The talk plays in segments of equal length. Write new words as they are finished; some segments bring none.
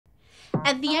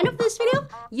At the end of this video,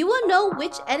 you will know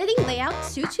which editing layout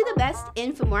suits you the best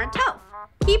in Filmora 12.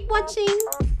 Keep watching!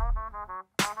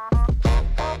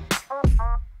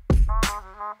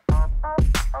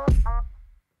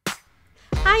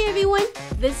 Hi everyone,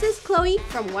 this is Chloe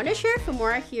from Wondershare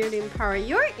Filmora here to empower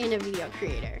your inner video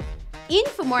creator. In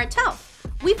Filmora 12,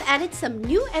 we've added some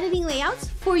new editing layouts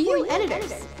for you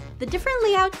editors. The different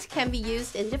layouts can be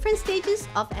used in different stages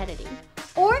of editing.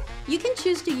 Or you can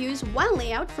choose to use one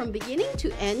layout from beginning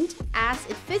to end as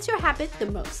it fits your habit the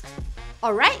most.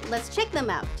 Alright, let's check them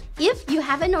out. If you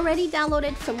haven't already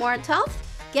downloaded Filmora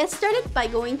 12, get started by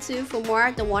going to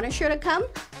filmora.wondershare.com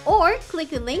or click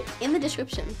the link in the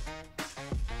description.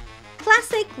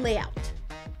 Classic layout.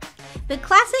 The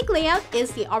classic layout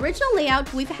is the original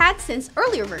layout we've had since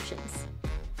earlier versions.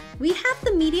 We have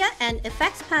the media and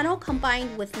effects panel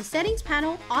combined with the settings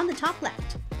panel on the top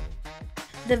left.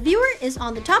 The viewer is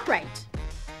on the top right.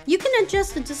 You can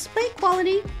adjust the display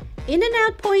quality, in and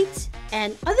out points,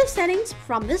 and other settings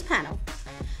from this panel.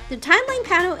 The timeline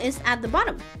panel is at the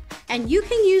bottom, and you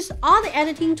can use all the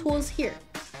editing tools here.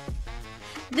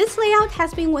 This layout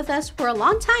has been with us for a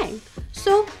long time,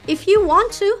 so if you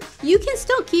want to, you can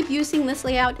still keep using this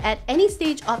layout at any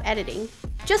stage of editing,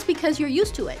 just because you're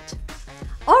used to it.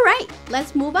 Alright,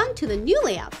 let's move on to the new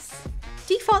layouts.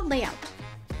 Default layout.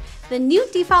 The new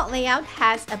default layout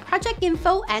has a project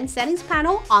info and settings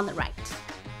panel on the right.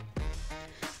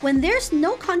 When there's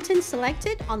no content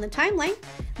selected on the timeline,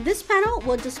 this panel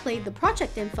will display the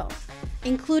project info,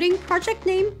 including project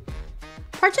name,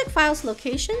 project file's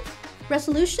location,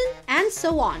 resolution, and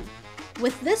so on.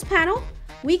 With this panel,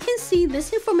 we can see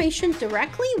this information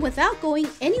directly without going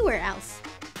anywhere else.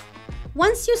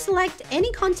 Once you select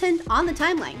any content on the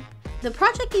timeline, the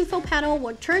project info panel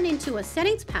will turn into a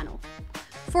settings panel.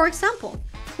 For example,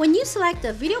 when you select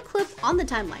a video clip on the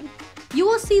timeline, you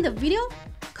will see the video,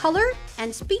 color,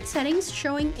 and speed settings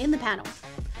showing in the panel,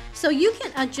 so you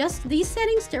can adjust these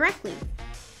settings directly.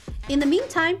 In the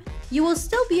meantime, you will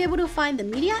still be able to find the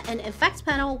media and effects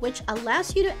panel, which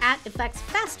allows you to add effects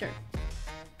faster.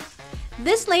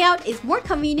 This layout is more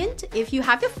convenient if you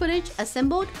have your footage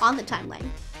assembled on the timeline.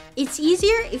 It's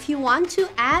easier if you want to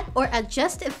add or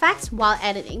adjust effects while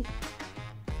editing.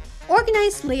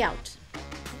 Organized layout.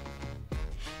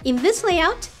 In this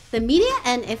layout, the media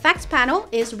and effects panel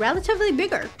is relatively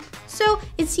bigger, so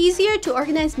it's easier to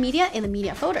organize media in the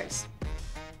media folders.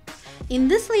 In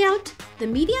this layout, the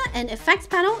media and effects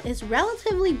panel is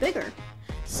relatively bigger,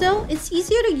 so it's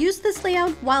easier to use this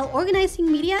layout while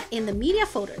organizing media in the media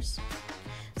folders,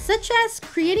 such as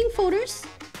creating folders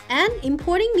and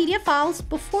importing media files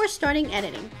before starting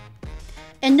editing.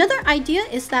 Another idea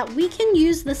is that we can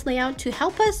use this layout to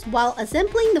help us while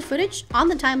assembling the footage on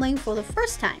the timeline for the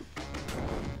first time.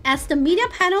 As the media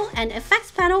panel and effects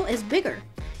panel is bigger,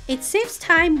 it saves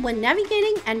time when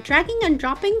navigating and dragging and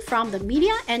dropping from the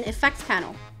media and effects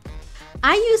panel.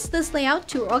 I use this layout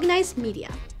to organize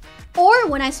media, or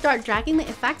when I start dragging the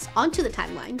effects onto the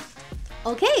timeline.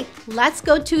 Okay, let's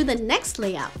go to the next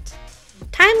layout.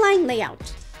 Timeline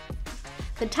layout.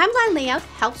 The timeline layout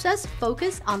helps us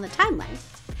focus on the timeline.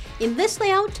 In this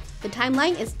layout, the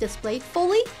timeline is displayed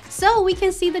fully so we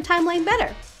can see the timeline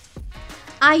better.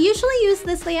 I usually use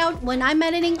this layout when I'm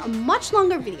editing a much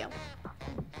longer video.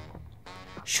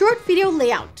 Short video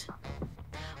layout.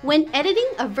 When editing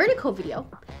a vertical video,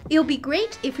 it'll be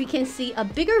great if we can see a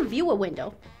bigger viewer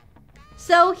window.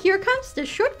 So here comes the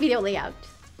short video layout.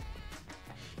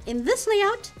 In this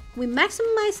layout, we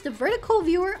maximize the vertical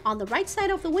viewer on the right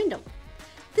side of the window.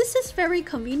 This is very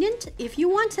convenient if you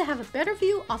want to have a better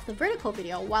view of the vertical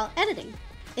video while editing,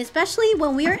 especially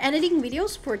when we are editing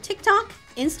videos for TikTok,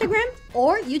 Instagram,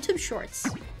 or YouTube Shorts.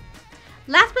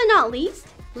 Last but not least,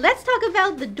 let's talk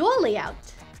about the dual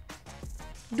layout.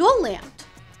 Dual layout.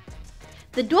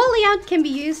 The dual layout can be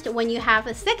used when you have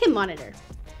a second monitor.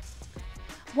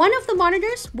 One of the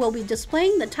monitors will be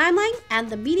displaying the timeline and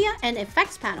the media and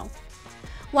effects panel,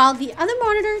 while the other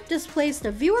monitor displays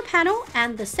the viewer panel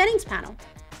and the settings panel.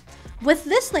 With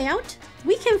this layout,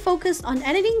 we can focus on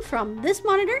editing from this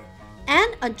monitor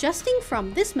and adjusting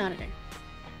from this monitor.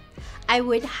 I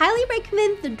would highly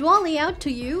recommend the dual layout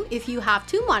to you if you have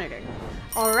two monitors.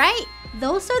 Alright,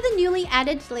 those are the newly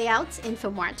added layouts in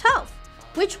Filmora 12.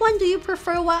 Which one do you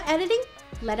prefer while editing?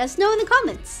 Let us know in the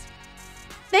comments.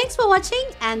 Thanks for watching,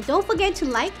 and don't forget to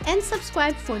like and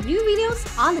subscribe for new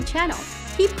videos on the channel.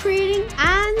 Keep creating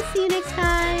and see you next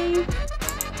time!